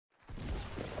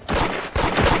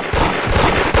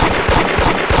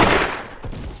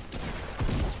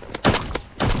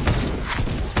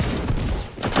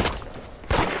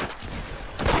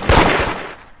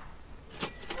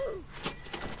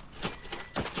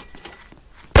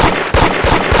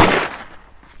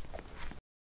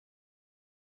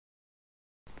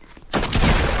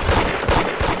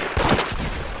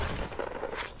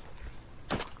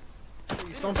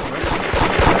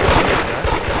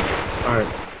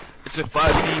It's a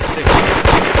 5v6.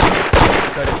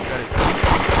 Got it.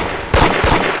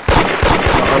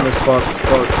 My arm is fucked.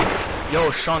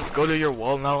 Yo, Sean, go to your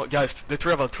wall now. Guys, the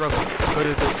three of us. Go to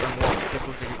this wall. Get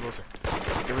closer.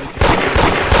 Get ready to go.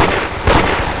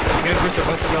 Me and Chris are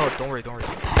bucking out. Don't worry.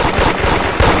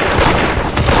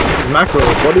 Macro,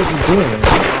 what is he doing?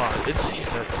 He's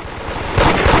dead.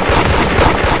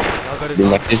 Now got his Yo,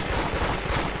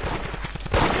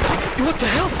 what the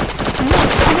hell?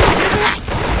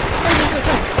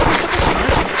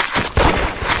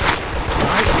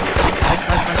 Nice.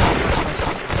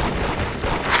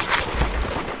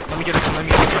 Let me get this one.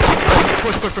 Nice.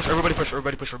 Push. Everybody push.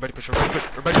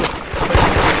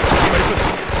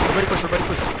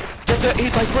 Get the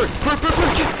 8 by bird.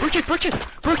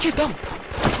 Bird kid, dumb.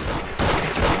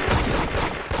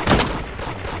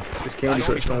 This candy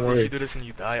crush, don't worry. If you do this and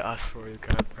you die, I swear you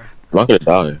can't, bro. I'm not gonna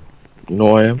die. You know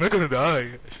who I am? I'm not gonna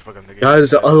die. Just fucking nigga.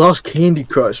 Guys, I lost Candy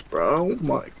Crush, bro. Oh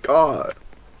my god.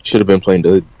 Should have been playing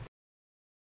Dud.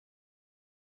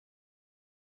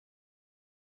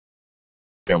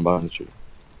 I'm behind you.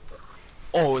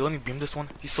 Oh, let me beam this one.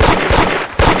 He's so.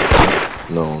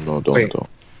 No, don't.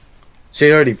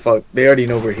 They already fucked. They already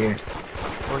know we're here.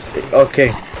 Of course.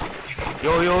 Okay.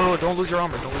 Yo, don't lose your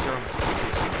armor.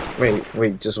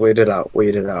 Wait, just wait it out.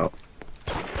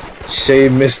 Shay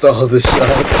missed all the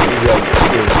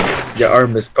shots. Your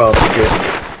arm is probably good.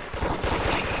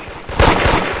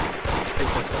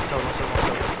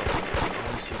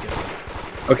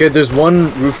 Okay, there's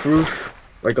one roof.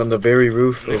 Like on the very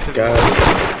roof of guys.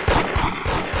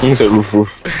 He's a roof.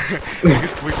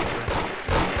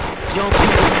 Yo.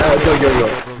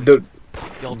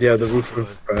 The roof,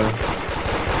 bro.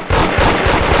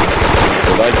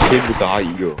 That kid with the high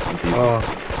ego.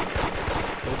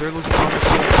 Yo, they're losing armor so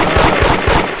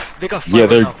fast. They got 4 right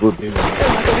now. Oh my god, they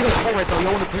got 4 right now.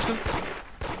 Y'all wanna push them?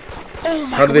 Oh my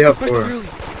god, how do they have 4? Y'all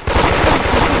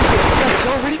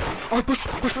ready? Alright, push.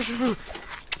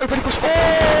 Everybody push.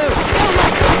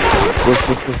 Push.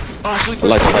 Actually, push.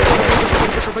 Like.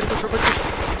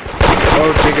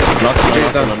 Oh, Jacob,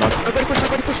 Jake's down.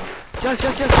 Everybody push. Yes.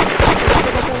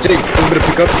 Jake, I'm gonna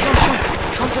pick up.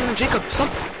 Sean and Jacob, stop.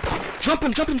 Jump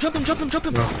him. No, okay.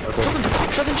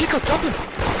 Sean and Jacob, jump him.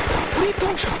 What are you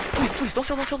doing, Sean? Please, don't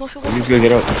sell. He's gonna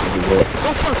get up.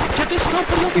 Don't sell. Get this stop.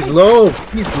 What are you doing?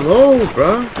 He's low,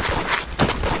 bro.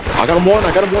 I got him one.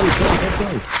 He's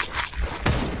done.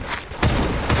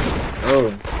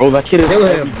 Oh, that kid is kill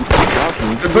him.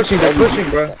 They're pushing,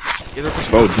 bro. Yeah, they're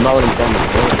pushing. Bro, do not let him find me.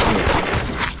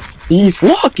 He's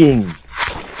locking.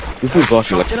 This is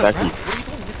lucky, like exactly.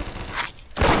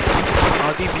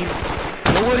 What are you doing?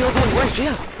 No, what are you doing? Where's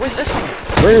Jaya? Where's this one?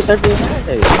 Where's everyone at?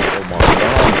 Oh my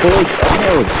god, push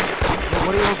out.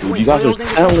 What are you doing? Dude, you guys are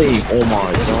selling. Oh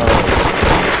my god.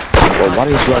 Bro, why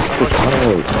didn't you guys push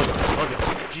out?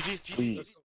 GG's. Please.